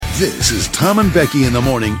This is Tom and Becky in the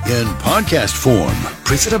morning in podcast form.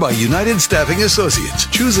 Presented by United Staffing Associates.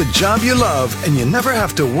 Choose a job you love and you never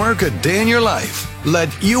have to work a day in your life.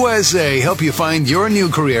 Let USA help you find your new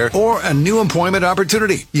career or a new employment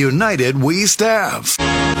opportunity. United We Staff.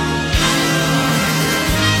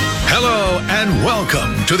 Hello and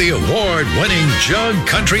welcome to the award-winning Jug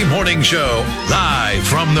Country Morning Show, live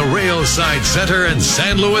from the Railside Center in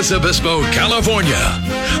San Luis Obispo, California.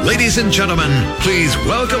 Ladies and gentlemen, please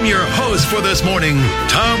welcome your hosts for this morning,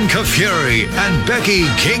 Tom Kafuri and Becky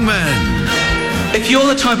Kingman. If you're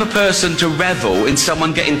the type of person to revel in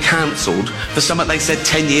someone getting cancelled for something they said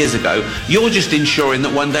 10 years ago, you're just ensuring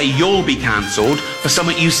that one day you'll be cancelled for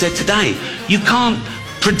something you said today. You can't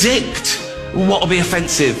predict what will be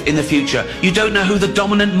offensive in the future. You don't know who the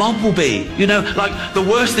dominant mob will be. You know, like the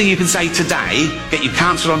worst thing you can say today, get you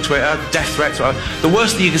cancelled on Twitter, death threats, the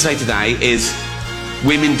worst thing you can say today is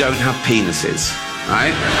women don't have penises,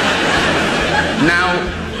 right? Now,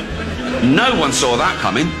 no one saw that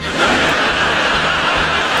coming.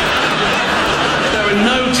 There are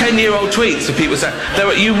no 10-year-old tweets of people saying,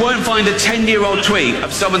 you won't find a 10-year-old tweet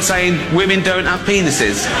of someone saying women don't have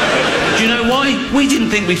penises. Do you know why? We didn't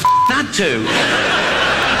think we had to.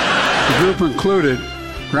 The group included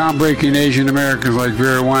groundbreaking Asian Americans like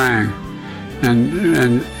Vera Wang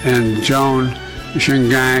and Joan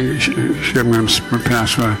Shingang, I'm going to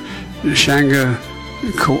pronounce her, Shanga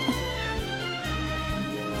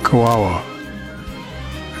Kawawa.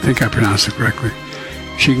 I think I pronounced it correctly.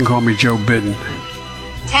 She can call me Joe Biden.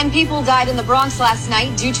 10 people died in the Bronx last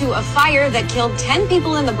night due to a fire that killed 10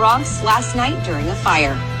 people in the Bronx last night during a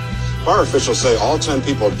fire. Fire officials say all 10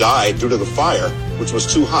 people died due to the fire, which was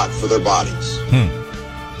too hot for their bodies.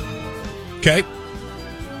 Okay.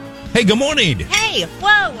 Hey, good morning. Hey,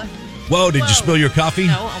 whoa. Whoa, did you spill your coffee?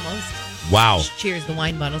 No, almost. Wow. Cheers, the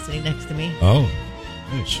wine bottle sitting next to me. Oh,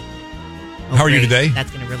 nice. How are you today?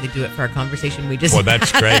 That's going to really do it for our conversation we just had. Well,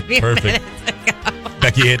 that's great. Perfect.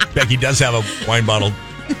 Becky does have a wine bottle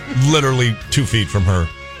literally 2 feet from her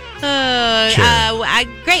chair.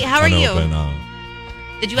 Great. How are you?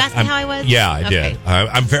 Did you ask me how I was? Yeah, I did.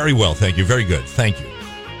 I'm very well, thank you. Very good. Thank you.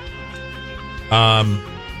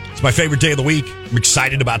 It's my favorite day of the week. I'm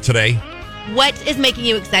excited about today. What is making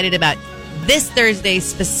you excited about this Thursday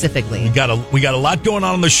specifically? We got a lot going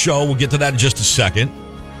on the show. We'll get to that in just a second.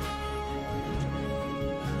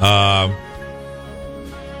 Well,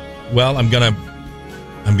 I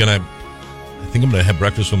think I'm gonna have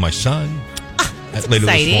breakfast with my son later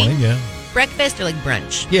this morning. Yeah, breakfast or like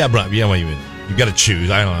brunch? Yeah, brunch. Yeah, well, you got to choose.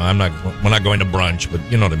 I don't know. We're not going to brunch, but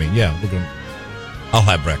you know what I mean. Yeah, I'll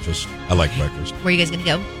have breakfast. I like breakfast. Where are you guys gonna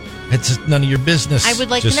go? It's just none of your business. I would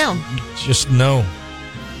like to know. Just no.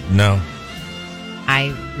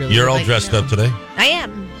 I really. You're all dressed up today. I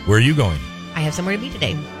am. Where are you going? I have somewhere to be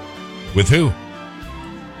today. With who?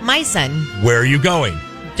 My son. Where are you going?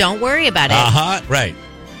 Don't worry about it. Right.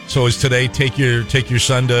 So is today take your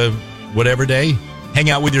son to whatever day? Hang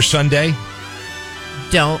out with your son day?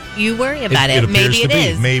 Don't you worry about it. Maybe it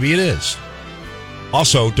is. Maybe it is.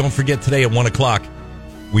 Also, don't forget today at 1 o'clock,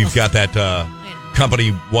 we've got that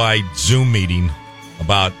company-wide Zoom meeting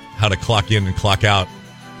about how to clock in and clock out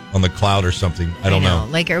on the cloud or something. I don't know.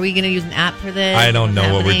 Like, are we going to use an app for this? I don't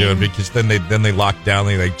know what we're doing because then they lock down.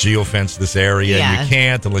 They geofence this area, and you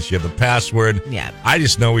can't unless you have the password. Yeah. I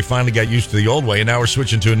just know we finally got used to the old way, and now we're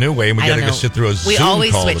switching to a new way, and we got to go sit through a Zoom call today.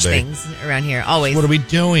 We always switch things around here. Always. What are we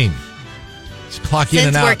doing? Just clock in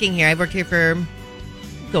and out. Since working here, I've worked here for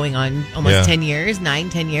going on almost 10 years,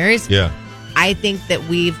 9-10 years. Yeah. I think that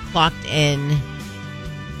we've clocked in.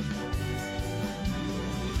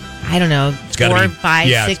 I don't know, 4, 5,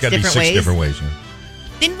 6 different ways. 6 different ways. Yeah.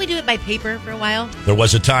 Didn't we do it by paper for a while? There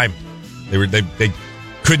was a time they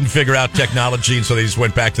couldn't figure out technology, and so they just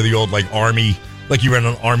went back to the old army, like you were in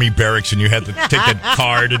an army barracks, and you had to take a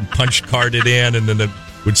card and punch card it in, and then it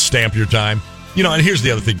would stamp your time. And here's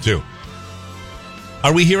the other thing too.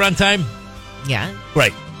 Are we here on time? Yeah.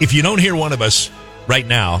 Right. If you don't hear one of us right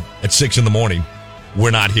now at 6 a.m,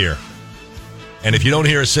 we're not here. And if you don't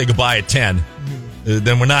hear us say goodbye at 10.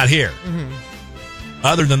 Then we're not here. Mm-hmm.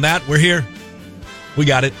 Other than that, we're here. We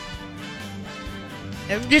got it.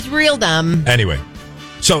 Just real dumb. Anyway,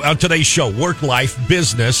 so on today's show, work, life,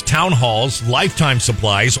 business, town halls, lifetime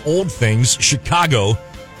supplies, old things, Chicago,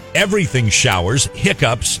 everything showers,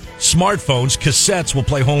 hiccups, smartphones, cassettes will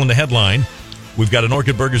play hole in the headline. We've got an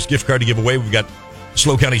Orchid Burgers gift card to give away. We've got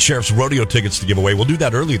SLO County Sheriff's rodeo tickets to give away. We'll do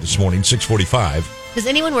that early this morning, 6:45. Does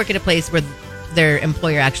anyone work at a place where their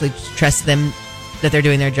employer actually trusts them that they're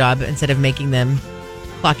doing their job instead of making them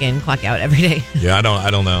clock in, clock out every day? Yeah, I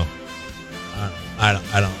don't know. I don't.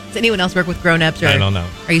 Does anyone else work with grown-ups? Or I don't know.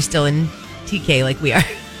 Are you still in TK like we are?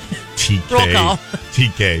 TK. Roll call.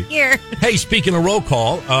 TK. Here. Hey, speaking of roll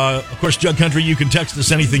call, of course, Jug Country, you can text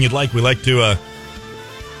us anything you'd like. We like to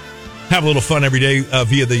have a little fun every day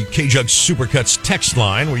via the K-Jug Supercuts text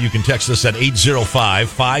line, where you can text us at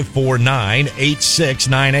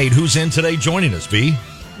 805-549-8698. Who's in today joining us, B?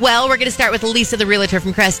 Well, we're going to start with Lisa, the realtor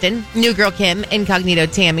from Creston, New Girl Kim, Incognito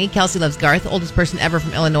Tammy, Kelsey Loves Garth, oldest person ever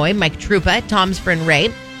from Illinois, Mike Trupa, Tom's friend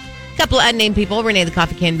Ray, couple of unnamed people, Renee the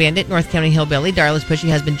Coffee Can Bandit, North County Hillbilly, Darla's pushy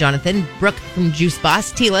husband Jonathan, Brooke from Juice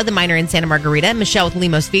Boss, Tila, the miner in Santa Margarita, Michelle with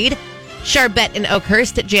Limo's Feed, Charbette in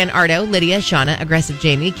Oakhurst, Jan Ardo, Lydia, Shauna, Aggressive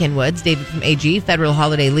Jamie, Ken Woods, David from AG, Federal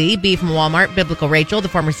Holiday Lee, B from Walmart, Biblical Rachel, the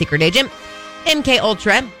former secret agent, MK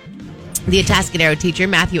Ultra, the Atascadero teacher,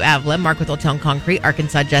 Matthew Avila, Mark with Old Town Concrete,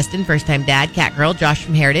 Arkansas Justin, first time dad, Cat Girl, Josh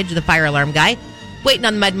from Heritage, the fire alarm guy, Waiting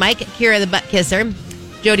on the Mud Mike, Kira the Butt Kisser,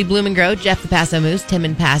 Jody Blumengrow, Jeff the Paso Moose, Tim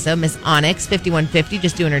in Paso, Miss Onyx, 5150,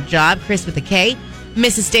 just doing her job, Chris with a K,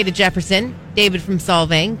 Mrs. State of Jefferson, David from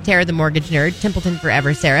Solvang, Tara the Mortgage Nerd, Templeton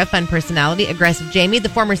Forever, Sarah, Fun Personality, Aggressive Jamie, the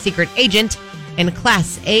former secret agent, and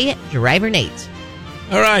Class A Driver Nate.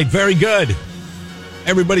 All right, very good.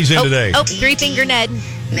 Everybody's in today. Oh, Three Finger Ned.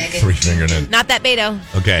 Three Finger Ned. Not that Beto.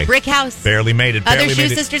 Okay. Brick House. Barely made it. Other Shoe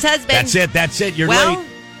Sister's husband. That's it. You're well, late.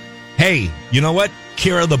 Hey, you know what?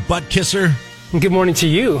 Kira the Butt Kisser. Good morning to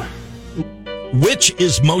you. Which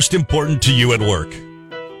is most important to you at work?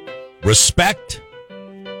 Respect,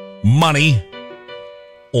 money,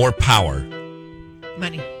 or power?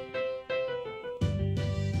 Money.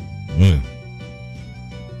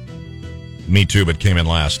 Me too, but came in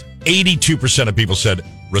last. 82% of people said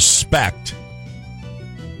respect.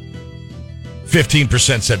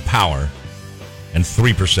 15% said power. And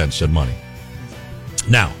 3% said money.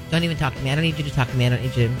 Now. Don't even talk to me. I don't need you to talk to me. I don't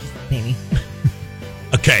need you to just pay me.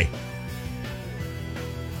 Okay.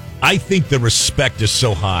 I think the respect is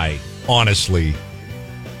so high, honestly.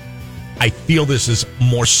 I feel this is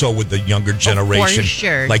more so with the younger generation. For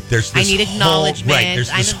sure. Like there's this I need acknowledgement. Right,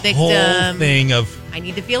 there's this I'm a victim. whole thing of I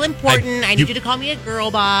need to feel important. I need you to call me a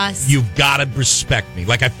girl boss. You've got to respect me.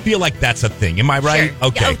 Like I feel like that's a thing. Am I right? Sure.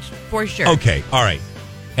 Okay. Oh, for sure. Okay. All right.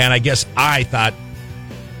 And I guess I thought,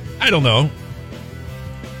 I don't know.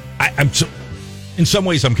 I'm so, in some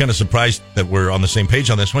ways I'm kind of surprised that we're on the same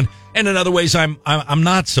page on this one, and in other ways I'm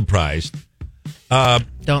not surprised.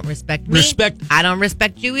 Don't respect me. I don't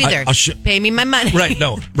respect you either. Pay me my money. Right.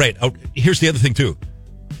 No. Right. Oh, here's the other thing too.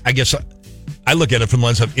 I guess I look at it from the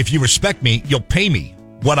lens of if you respect me, you'll pay me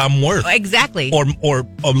what I'm worth. Exactly. Or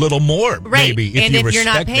a little more, right. maybe. And if you're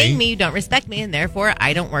not paying me, you don't respect me, and therefore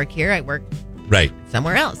I don't work here. I work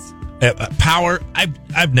somewhere else. Power.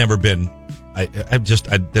 I've never been.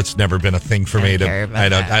 That's never been a thing for me.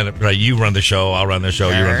 Right, you run the show, I'll run the show,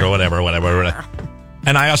 you run the show, whatever.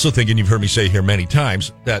 And I also think, and you've heard me say here many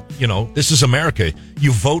times, that, this is America.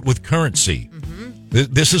 You vote with currency.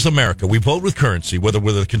 Mm-hmm. This is America. We vote with currency, whether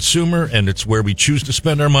we're the consumer, and it's where we choose to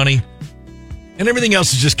spend our money. And everything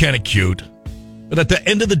else is just kind of cute. But at the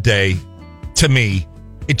end of the day, to me,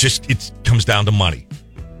 it comes down to money.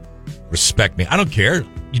 Respect me. I don't care.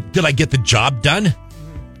 Did I get the job done?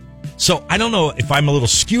 So I don't know if I'm a little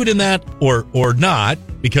skewed in that or not,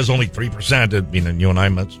 because only 3%, you and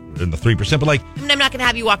I'm in the 3%, but like... I'm not going to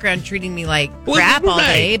have you walk around treating me like crap all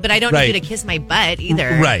day, but I don't need you to kiss my butt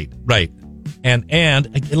either. Right.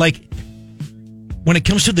 And like, when it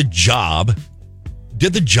comes to the job,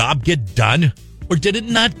 did the job get done or did it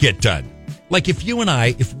not get done? Like if you and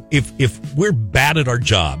I, if we're bad at our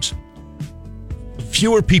jobs,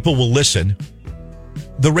 fewer people will listen,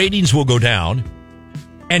 the ratings will go down,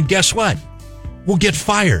 and guess what? We'll get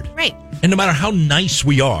fired. Right. And no matter how nice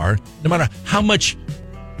we are, no matter how much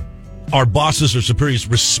our bosses or superiors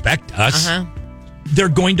respect us, they're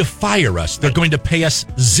going to fire us. They're going to pay us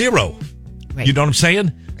zero. Right. You know what I'm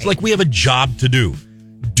saying? It's like we have a job to do.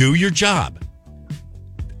 Do your job.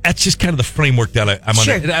 That's just kind of the framework that I'm on.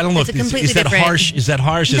 I don't know if is that harsh? Is that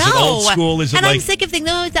harsh? Is it old school? Is it I'm sick of thinking,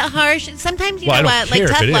 no, is that harsh? Sometimes, I don't care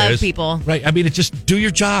tough if it love is. people. Right. I mean, just do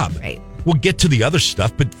your job. Right. We'll get to the other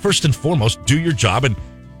stuff, but first and foremost, do your job. And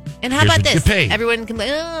how about this? Pay. Everyone can be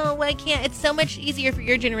like, oh, why can't? It's so much easier for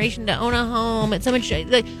your generation to own a home. It's so much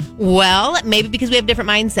maybe because we have a different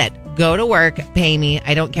mindset. Go to work, pay me.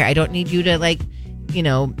 I don't care. I don't need you to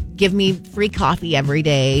give me free coffee every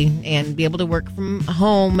day and be able to work from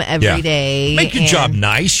home every day. Make your job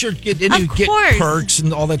nice. Sure, get perks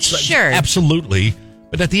and all that stuff. Sure. Absolutely.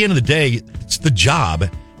 But at the end of the day, it's the job.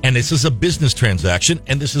 And this is a business transaction,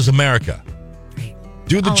 and this is America. Right.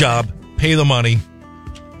 Do the job, pay the money.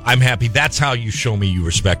 I'm happy. That's how you show me you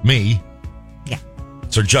respect me. Yeah.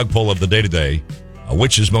 It's our jug poll of the day today.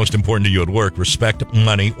 Which is most important to you at work? Respect,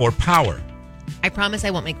 money, or power? I promise I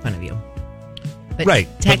won't make fun of you. But Right.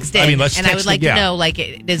 text But, in, I mean, let's and I text would like it, yeah. to know, like,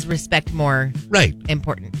 is respect more Right.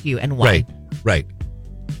 important to you and why? Right.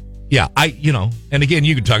 Yeah, and again,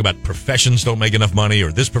 you can talk about professions don't make enough money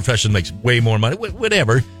or this profession makes way more money,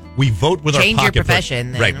 whatever. We vote with Change our your pocketbook.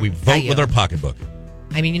 profession, then. Right, we vote with our pocketbook.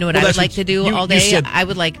 I mean, you know what Well, I would that's like what to do you- all you day? said- I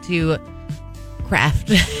would like to craft.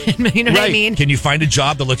 You know what I Right. mean? Can you find a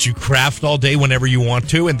job that lets you craft all day whenever you want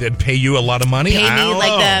to and then pay you a lot of money? Pay I me don't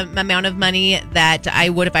like know. the amount of money that I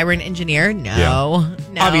would if I were an engineer? No.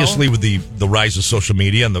 Obviously, with the rise of social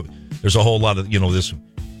media and there's a whole lot of, this,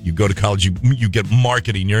 you go to college, you get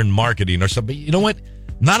marketing, you're in marketing or something. You know what?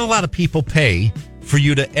 Not a lot of people pay for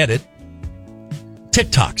you to edit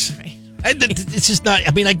TikToks. Right. It's just not,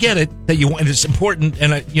 I mean, I get it that you want, it's important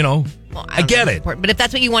and Well, I get it. But if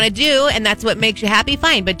that's what you want to do and that's what makes you happy,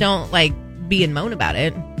 fine. But don't be and moan about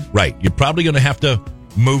it. Right. You're probably going to have to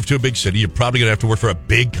move to a big city. You're probably going to have to work for a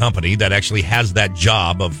big company that actually has that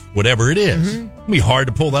job of whatever it is. It'll be hard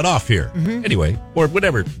to pull that off here. Anyway, or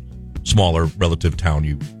whatever smaller relative town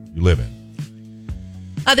you live in.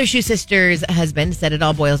 Other Shoe Sisters' husband said it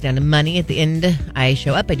all boils down to money. At the end, I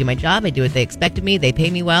show up, I do my job, I do what they expect of me, they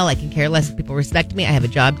pay me well, I can care less if people respect me, I have a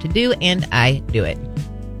job to do, and I do it.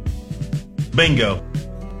 Bingo.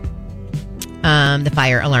 The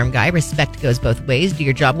fire alarm guy, respect goes both ways. Do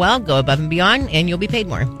your job well, go above and beyond, and you'll be paid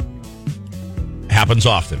more. Happens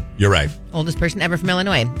often. You're right. Oldest person ever from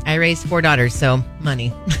Illinois. I raised 4 daughters, so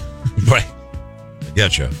money. Right. I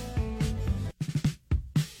getcha.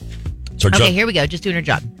 So Okay, here we go. Just doing her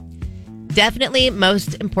job. Definitely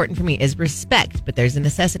most important for me is respect, but there's a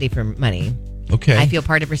necessity for money. Okay. I feel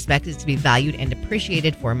part of respect is to be valued and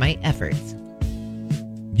appreciated for my efforts.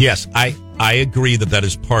 Yes, I agree that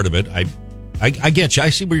is part of it. I get you.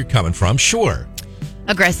 I see where you're coming from. Sure.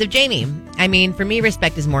 Aggressive Jamie. I mean, for me,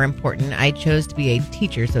 respect is more important. I chose to be a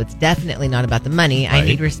teacher, so it's definitely not about the money. I Right.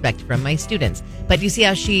 need respect from my students. But you see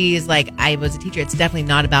how she's like, I was a teacher. It's definitely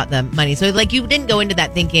not about the money. So, you didn't go into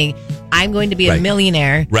that thinking, I'm going to be a Right.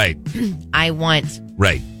 millionaire. Right. I want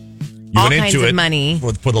Right. You all went kinds into of it money.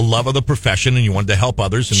 for the love of the profession, and you wanted to help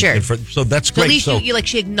others. And, Sure. so that's So great. at least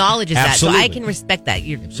she acknowledges that. So Absolutely. I can respect that.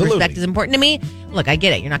 Your Absolutely. respect is important to me. Look, I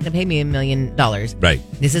get it. You're not going to pay me $1 million. Right.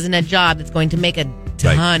 This isn't a job that's going to make a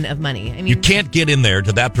ton of money. I mean, You can't get in there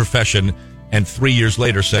to that profession and 3 years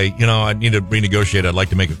later say, I need to renegotiate. I'd like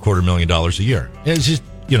to make $250,000 a year. It's just,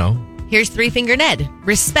 here's 3 Finger Ned.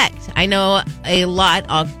 Respect. I know a lot.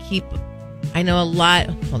 I know a lot.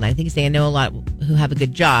 Hold on. I think you say I know a lot who have a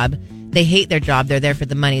good job. They hate their job. They're there for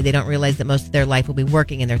the money. They don't realize that most of their life will be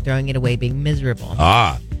working and they're throwing it away being miserable.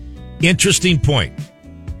 Interesting point.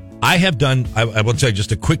 I have done, I will tell you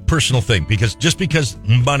just a quick personal thing, because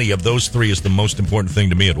money of those 3 is the most important thing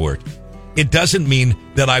to me at work, it doesn't mean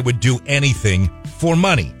that I would do anything for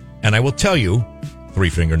money. And I will tell you, 3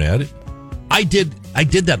 Finger Ned, I did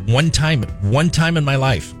that one time in my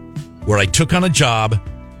life where I took on a job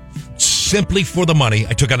simply for the money.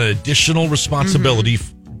 I took on an additional responsibility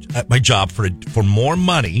at my job for more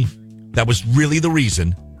money. That was really the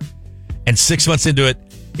reason. And 6 months into it,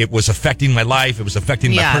 it was affecting my life. It was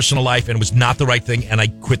affecting my personal life, and it was not the right thing. And I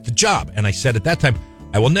quit the job. And I said at that time,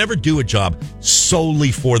 I will never do a job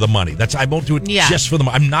solely for the money. I won't do it just for the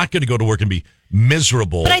money. I'm not going to go to work and be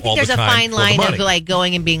miserable. But I think there's a fine line of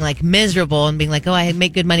going and being miserable and being I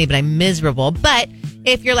make good money, but I'm miserable. But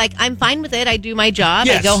if you're I'm fine with it, I do my job,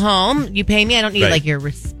 I go home, you pay me, I don't need your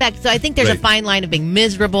respect. So I think there's a fine line of being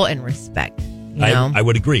miserable and respect. You know? I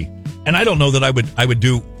would agree. And I don't know that I would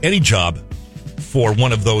do any job for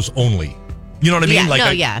one of those only. You know what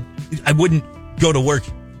I mean? I wouldn't go to work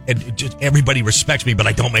and just everybody respects me, but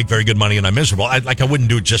I don't make very good money and I'm miserable. I wouldn't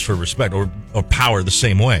do it just for respect or power the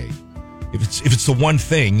same way. If it's the one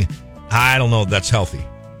thing, I don't know if that's healthy.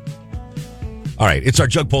 All right, it's our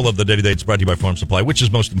jug poll of the day today. It's brought to you by Farm Supply. Which is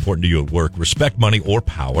most important to you at work? Respect, money, or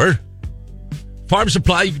power? Farm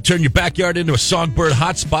Supply, you can turn your backyard into a songbird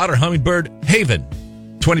hotspot or hummingbird haven.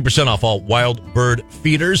 20% off all wild bird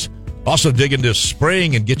feeders. Also dig into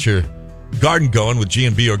spraying and get your garden going with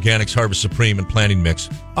G&B Organics Harvest Supreme and Planting Mix.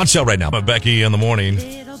 On sale right now. Becky in the morning.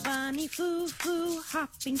 Little bunny foo-foo,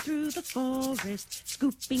 hopping through the forest,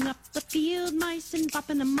 scooping up the field mice and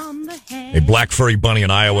bopping them on the head. A black furry bunny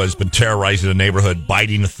in Iowa has been terrorizing the neighborhood,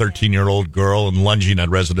 biting a 13-year-old girl and lunging at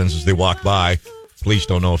residents as they walk by. Police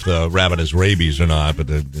don't know if the rabbit has rabies or not, but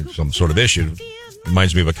there's some sort of issue.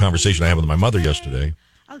 Reminds me of a conversation I had with my mother yesterday.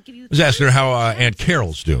 I was asking her how Aunt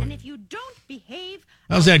Carol's doing.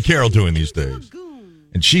 How's Aunt Carol doing these days?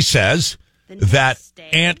 And she says that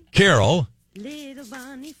Aunt Carol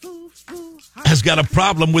has got a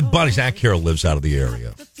problem with bunnies. Aunt Carol lives out of the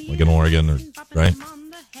area, like in Oregon, right?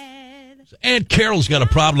 Aunt Carol's got a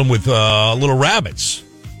problem with little rabbits.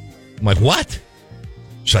 I'm like, what?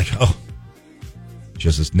 She's like, oh. She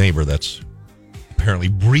has this neighbor that's apparently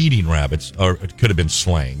breeding rabbits, or it could have been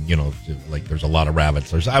slaying. Like there's a lot of rabbits.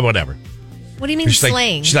 There's whatever. What do you mean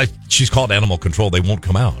slaying? She's called animal control. They won't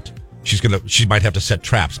come out. She might have to set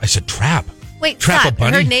traps. I said trap. Wait, trap stop. a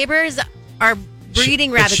bunny? Her neighbors are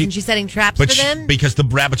breeding rabbits and she's setting traps for them? Because the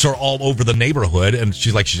rabbits are all over the neighborhood, and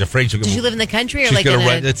she's afraid. Does she live in the country or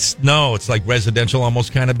it's like residential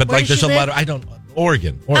almost kind of, but like there's a lot of,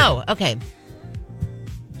 Oregon. Oh, okay.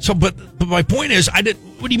 So, but my point is,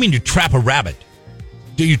 what do you mean you trap a rabbit?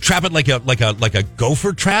 Do you trap it like a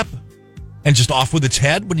gopher trap and just off with its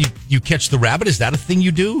head when you catch the rabbit? Is that a thing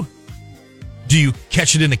you do? Do you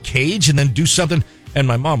catch it in a cage and then do something? And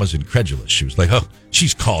my mom was incredulous. She was like, oh,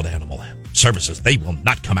 she's called animal services. They will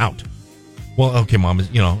not come out. Well, okay, Mom, is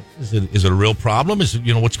it a real problem? Is it,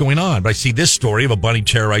 what's going on? But I see this story of a bunny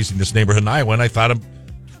terrorizing this neighborhood in Iowa, and I thought,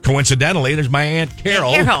 coincidentally, there's my Aunt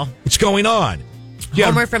Carol. What's going on? Yeah.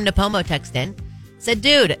 Homer from Napomo texted in. Said,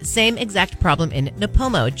 dude, same exact problem in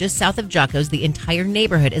Napomo. Just south of Jocko's, the entire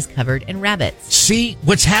neighborhood is covered in rabbits. See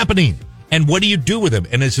what's happening. And what do you do with them?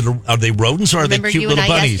 And are they rodents or are they cute little bunnies? Remember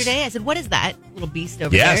you and I yesterday? I said, what is that little beast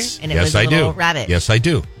over there? And it was a little rabbit. Yes, I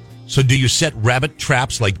do. So do you set rabbit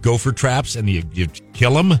traps like gopher traps and you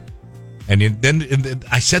kill them? And then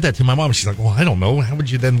I said that to my mom. She's like, well, I don't know. What would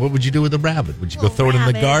you do with a rabbit? Would you go throw it in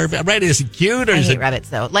the garbage? Right? Is it cute? Or I hate rabbits,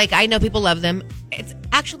 though. Like, I know people love them. It's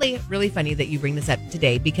actually really funny that you bring this up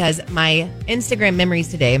today because my Instagram memories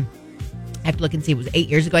today, I have to look and see, it was 8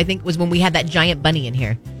 years ago, I think, was when we had that giant bunny in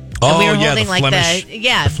here. Oh, we were yeah, holding, the Flemish.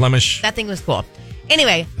 The Flemish. That thing was cool.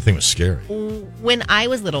 Anyway. The thing was scary. When I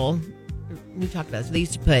was little, we talked about this. They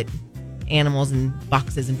used to put animals in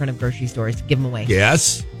boxes in front of grocery stores to give them away.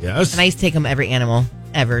 Yes. And I used to take them every animal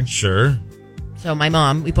ever. Sure. So my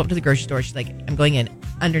mom, we pulled up to the grocery store. She's like, I'm going in.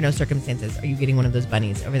 Under no circumstances are you getting one of those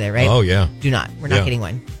bunnies over there, right? Oh, yeah. Do not. We're not getting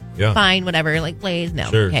one. Yeah. Fine, whatever. Like, please,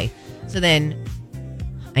 no. Sure. Okay. So then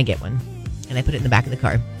I get one, and I put it in the back of the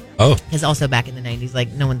car. Oh. Because also back in the 90s,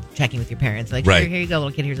 like, no one's checking with your parents. Like, right. here you go,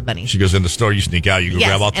 little kid, here's a bunny. She goes in the store, you sneak out, you go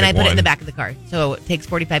grab, I'll take one. And I put it in the back of the car. So it takes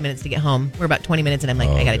 45 minutes to get home. We're about 20 minutes, and I'm like,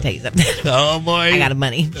 I got to tell you something. Oh, boy. I got a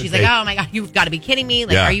bunny. She's like, oh, my God, you've got to be kidding me.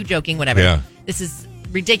 Like, are you joking? Whatever. Yeah. This is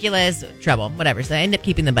ridiculous. Trouble. Whatever. So I ended up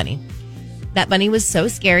keeping the bunny. That bunny was so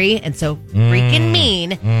scary and so freaking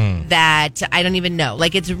mean that I don't even know.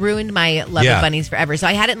 Like, it's ruined my love of bunnies forever. So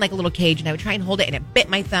I had it in like a little cage, and I would try and hold it, and it bit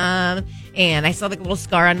my thumb, and I saw like a little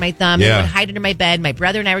scar on my thumb. And I would hide under my bed. My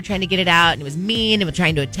brother and I were trying to get it out, and it was mean and was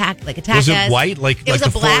trying to attack us. Was it white? It was like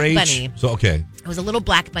a black 4-H? bunny. So, okay. It was a little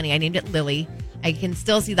black bunny. I named it Lily. I can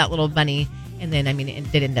still see that little bunny. And then,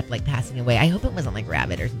 it did end up like passing away. I hope it wasn't like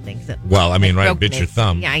rabbit or something. Well, right, bit your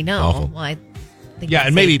thumb. Yeah, I know. Awful. Well, I think yeah,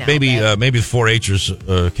 and maybe the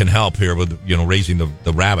 4-Hers can help here with raising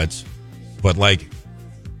the rabbits, but like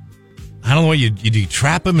I don't know, you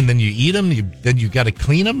trap them and then you eat them, then you got to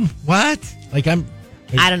clean them. What? I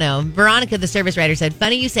don't know. Veronica, the service writer, said,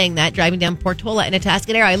 funny you saying that. Driving down Portola in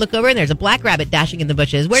Atascadero, I look over and there's a black rabbit dashing in the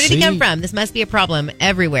bushes. Where did he come from? This must be a problem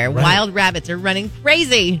everywhere. Right. Wild rabbits are running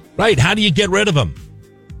crazy. Right. How do you get rid of them?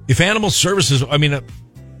 If animal services, how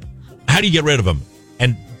do you get rid of them?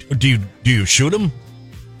 And do you shoot them?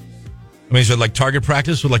 Is it like target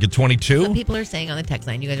practice with like a .22? Some people are saying on the text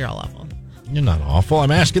line, you guys are all awful. You're not awful.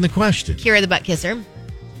 I'm asking the question. Kira the butt kisser.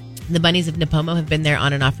 The bunnies of Napomo have been there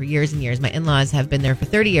on and off for years and years. My in-laws have been there for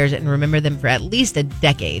 30 years and remember them for at least a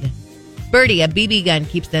decade. Birdie, a BB gun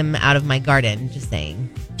keeps them out of my garden. Just saying.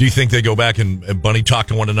 Do you think they go back and bunny talk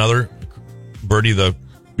to one another? Birdie, the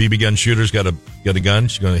BB gun shooter's got a gun.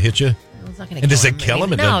 She's going to hit you. Well, it's not going to. And does it kill him?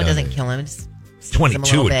 No, it doesn't kill him. It's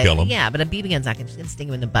 22 would kill him. Yeah, but a BB gun's not going to sting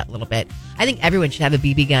him in the butt a little bit. I think everyone should have a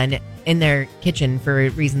BB gun in their kitchen for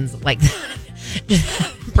reasons like that.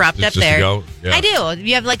 Propped up there. Go, yeah. I do. If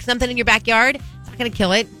you have like something in your backyard, it's not going to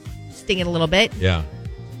kill it. Sting it a little bit. Yeah.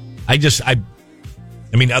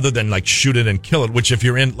 Other than like shoot it and kill it, which if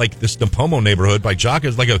you're in like this Napomo neighborhood by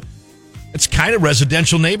Jocko, it's kind of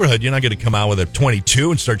residential neighborhood. You're not going to come out with a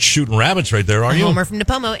 .22 and start shooting rabbits right there, are you? Homer from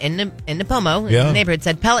Napomo in Napomo in the neighborhood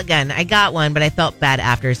said pellet gun. I got one, but I felt bad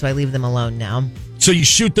after, so I leave them alone now. So you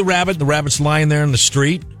shoot the rabbit, the rabbit's lying there in the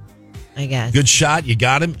street. I guess. Good shot, you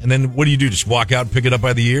got him, and then what do? Just walk out and pick it up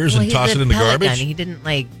by the ears and toss it in the garbage? Gun. He didn't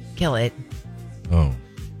kill it. Oh.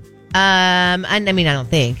 I don't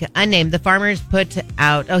think. Unnamed, the farmers put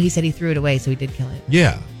out. Oh, he said he threw it away, so he did kill it.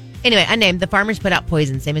 Yeah. Anyway, unnamed, the farmers put out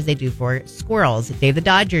poison, same as they do for squirrels. Dave the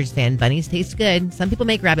Dodgers fan, bunnies taste good. Some people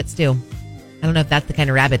make rabbits too. I don't know if that's the kind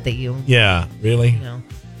of rabbit that you really? know.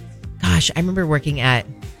 Gosh, I remember working at,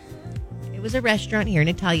 it was a restaurant here, an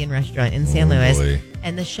Italian restaurant in San Luis. Boy.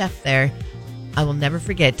 And the chef there, I will never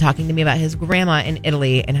forget talking to me about his grandma in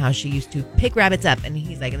Italy and how she used to pick rabbits up. And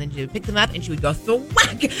he's like, and then she would pick them up and she would go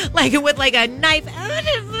thwack, like with like a knife.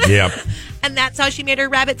 Yep. And that's how she made her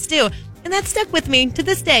rabbit stew. And that stuck with me to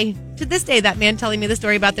this day. To this day, that man telling me the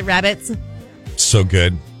story about the rabbits So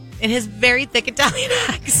good. in his very thick Italian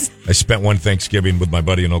accent. I spent one Thanksgiving with my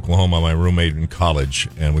buddy in Oklahoma, my roommate in college,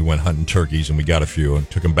 and we went hunting turkeys, and we got a few and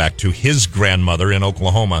took him back to his grandmother in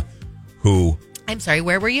Oklahoma, who... I'm sorry,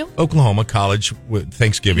 where were you? Oklahoma College with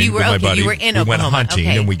Thanksgiving You were- with my okay, buddy. you were in we went Oklahoma. hunting,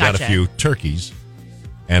 Okay, and we got gotcha. a few turkeys,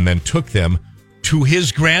 and then took them to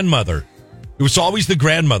his grandmother. It was always the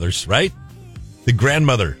grandmothers, right? The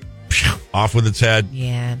grandmother. Off with its head.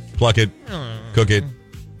 Yeah. Pluck it. Cook it.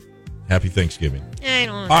 Happy Thanksgiving. I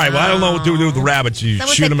don't know. All right, well, I don't know what to do with the rabbits. You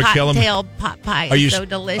Someone shoot said them or kill them? cocktail pot pie. Are you so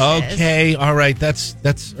delicious. Okay? All right, that's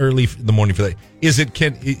early in the morning for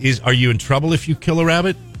that. Are you in trouble if you kill a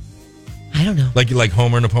rabbit? I don't know. Like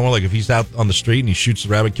Homer in a poem, like if he's out on the street and he shoots the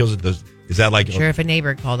rabbit, kills it. Is that like? Sure, if a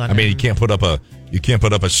neighbor called on I mean, him. you can't put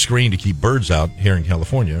up a screen to keep birds out here in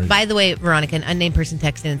California. By the way, Veronica, an unnamed person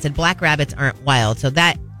texted in and said black rabbits aren't wild. So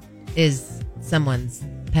that is someone's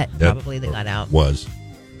pet probably that got out. Was.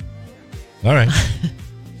 All right.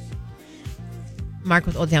 Mark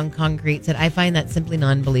with Old Town Concrete said, I find that simply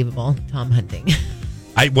non-believable. Tom hunting.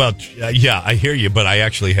 Yeah, I hear you, but I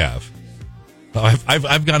actually have.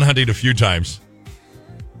 I've gone hunting a few times.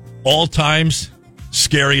 All times,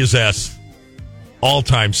 scary as S. All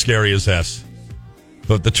time scary as S.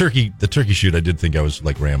 But the turkey shoot, I did think I was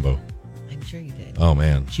like Rambo. I'm sure you did. Oh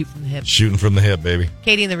man, Shoot from the hip. shooting from the hip, baby.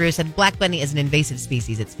 Katie in the Roo said, black bunny is an invasive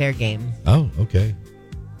species. It's fair game. Oh, okay.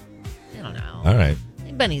 I don't know. All right.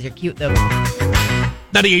 Bunnies are cute, though.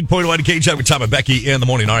 98.1 KJ with Tom and Becky in the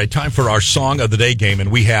morning. All right, time for our Song of the Day game,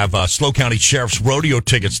 and we have SLO County Sheriff's Rodeo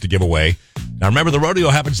tickets to give away. Now, remember, the rodeo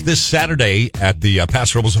happens this Saturday at the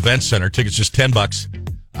Paso Robles Event Center. Tickets just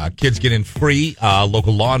 $10. Kids get in free.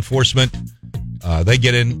 Local law enforcement, they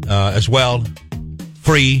get in as well.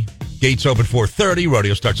 Free. Gates open 4:30.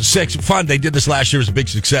 Rodeo starts at 6. Fun. They did this last year. It was a big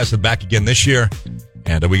success. They're back again this year.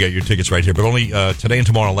 And we got your tickets right here. But only today and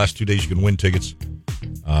tomorrow, last 2 days, you can win tickets.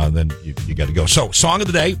 Then you got to go. So, Song of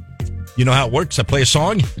the Day. You know how it works. I play a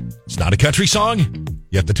song. It's not a country song.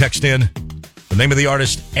 You have to text in the name of the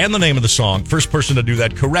artist and the name of the song. First person to do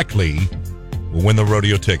that correctly will win the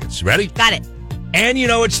rodeo tickets. Ready? Got it. And you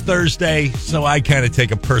know it's Thursday, so I kind of take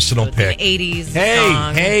a personal So it's pick. an 80s Hey,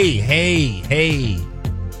 song. hey.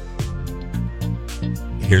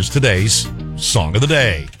 Here's today's Song of the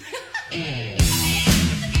Day.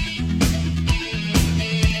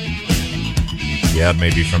 Yeah,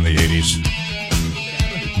 maybe from the 80s.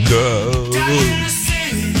 Go.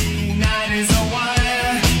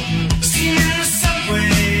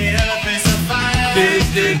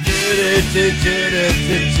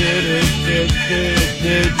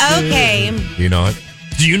 Okay. You know it?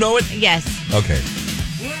 Do you know it? Yes. Okay.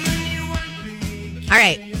 All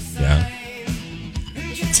right. Yeah.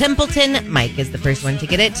 Templeton Mike is the first one to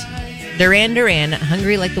get it. Duran,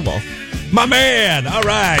 Hungry Like the Wolf. My man. All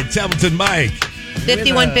right. Templeton Mike.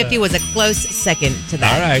 5150 was a close second to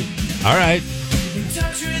that. All right.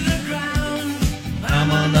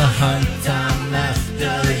 I'm on the hunt. I'm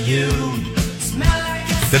after you.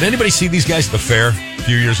 Did anybody see these guys at the fair a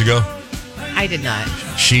few years ago? I did not.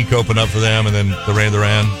 Chic opened up for them, and then Duran.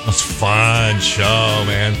 It was a fun show,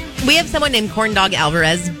 man. We have someone named Corn Dog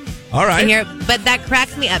Alvarez All right. in here, but that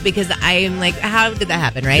cracks me up because I'm like, how did that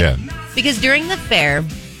happen, right? Yeah. Because during the fair,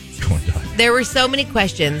 Corn dog. there were so many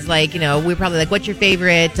questions. Like, we're probably like, what's your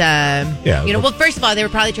favorite? Well, first of all, they were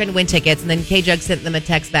probably trying to win tickets. And then K-Jug sent them a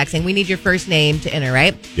text back saying, we need your first name to enter,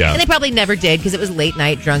 right? Yeah. And they probably never did because it was late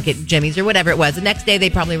night drunk at Jimmy's or whatever it was. The next day, they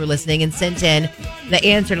probably were listening and sent in the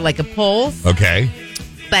answer to like a poll. Okay.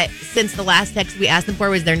 But since the last text we asked them for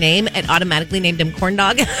was their name, it automatically named him Corn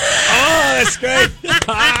Dog. Oh, that's great. That's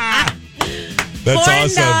Corn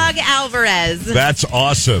awesome. Dog Alvarez. That's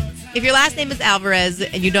awesome. If your last name is Alvarez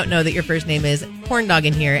and you don't know that your first name is Corn Dog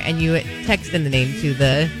in here and you text in the name to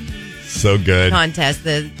the So good. contest,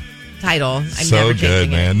 the title, I'm So never good,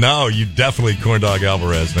 changing man. it. No, you definitely Corn Dog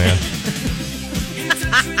Alvarez, man.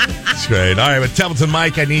 It's great. All right, but Templeton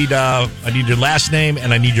Mike, I need your last name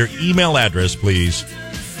and I need your email address, please.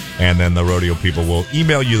 And then the rodeo people will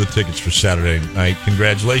email you the tickets for Saturday night.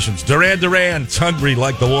 Congratulations. Duran, it's Hungry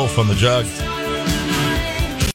Like the Wolf on the Jug.